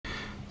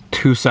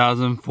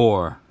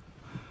2004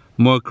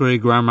 Mercury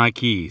Grand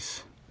Marquis,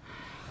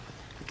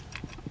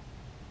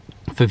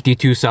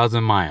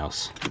 52,000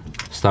 miles.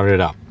 Start it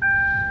up.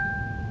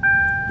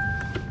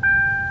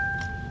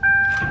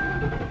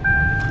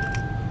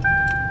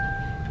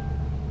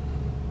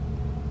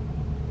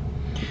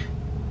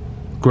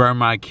 Grand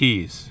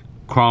Marquis,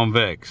 Crown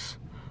Vics,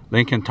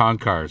 Lincoln Town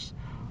Cars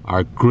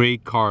are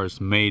great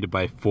cars made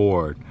by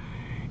Ford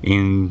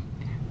in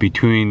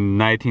between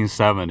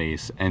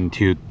 1970s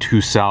until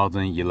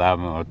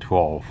 2011 or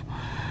 12.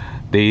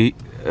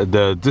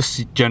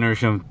 This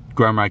generation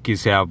Grand Marquis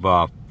have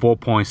 4.6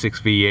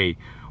 V8,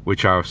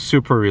 which are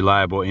super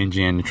reliable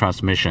engine and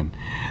transmission.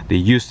 They're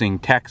used in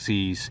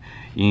taxis,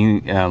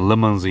 in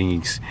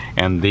limousines,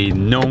 and they're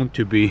known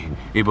to be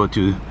able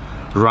to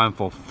run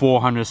for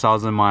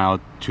 400,000 miles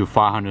to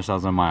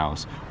 500,000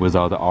 miles with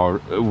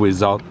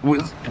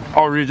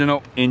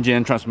original engine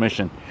and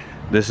transmission.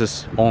 This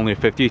is only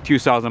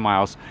 52,000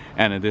 miles,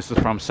 and this is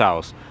from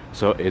South,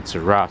 so it's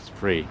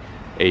rust-free.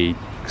 A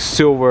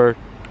silver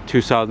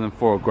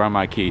 2004 Grand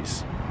Marquis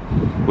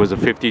with a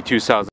 52,000